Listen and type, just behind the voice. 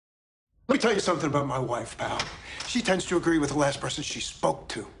Let me tell you something about my wife, pal. She tends to agree with the last person she spoke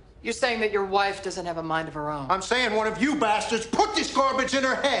to. You're saying that your wife doesn't have a mind of her own? I'm saying one of you bastards put this garbage in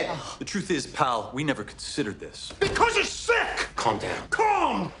her head. The truth is, pal, we never considered this. Because it's sick! Calm down.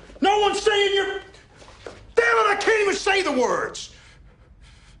 Calm! No one's saying you're... Damn it, I can't even say the words!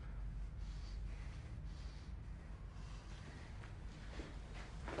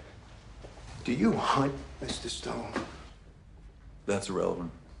 Do you hunt, Mr. Stone? That's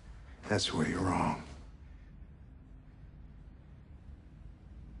irrelevant. That's where you're wrong.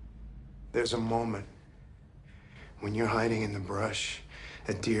 There's a moment when you're hiding in the brush,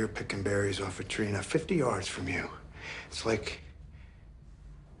 a deer picking berries off a tree, now 50 yards from you. It's like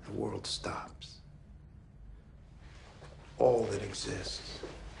the world stops. All that exists.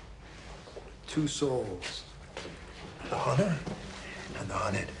 Two souls. The hunter and the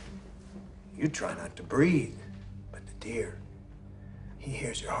hunted. You try not to breathe, but the deer, he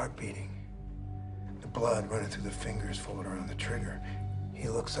hears your heart beating. The blood running through the fingers folded around the trigger. He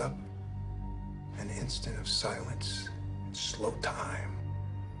looks up. An instant of silence, slow time.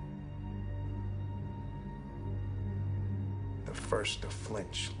 The first to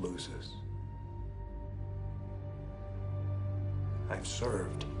flinch loses. I've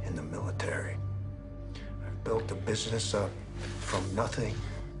served in the military. I've built a business up from nothing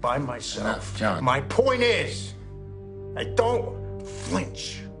by myself. Enough, John. My point is, I don't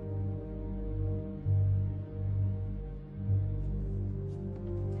flinch.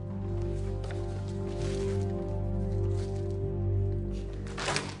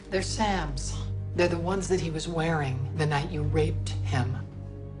 They're Sam's. They're the ones that he was wearing the night you raped him.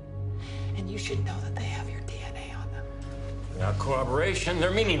 And you should know that they have your DNA on them. Without corroboration,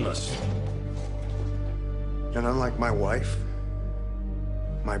 they're meaningless. And unlike my wife,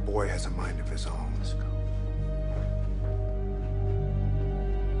 my boy has a mind of his own.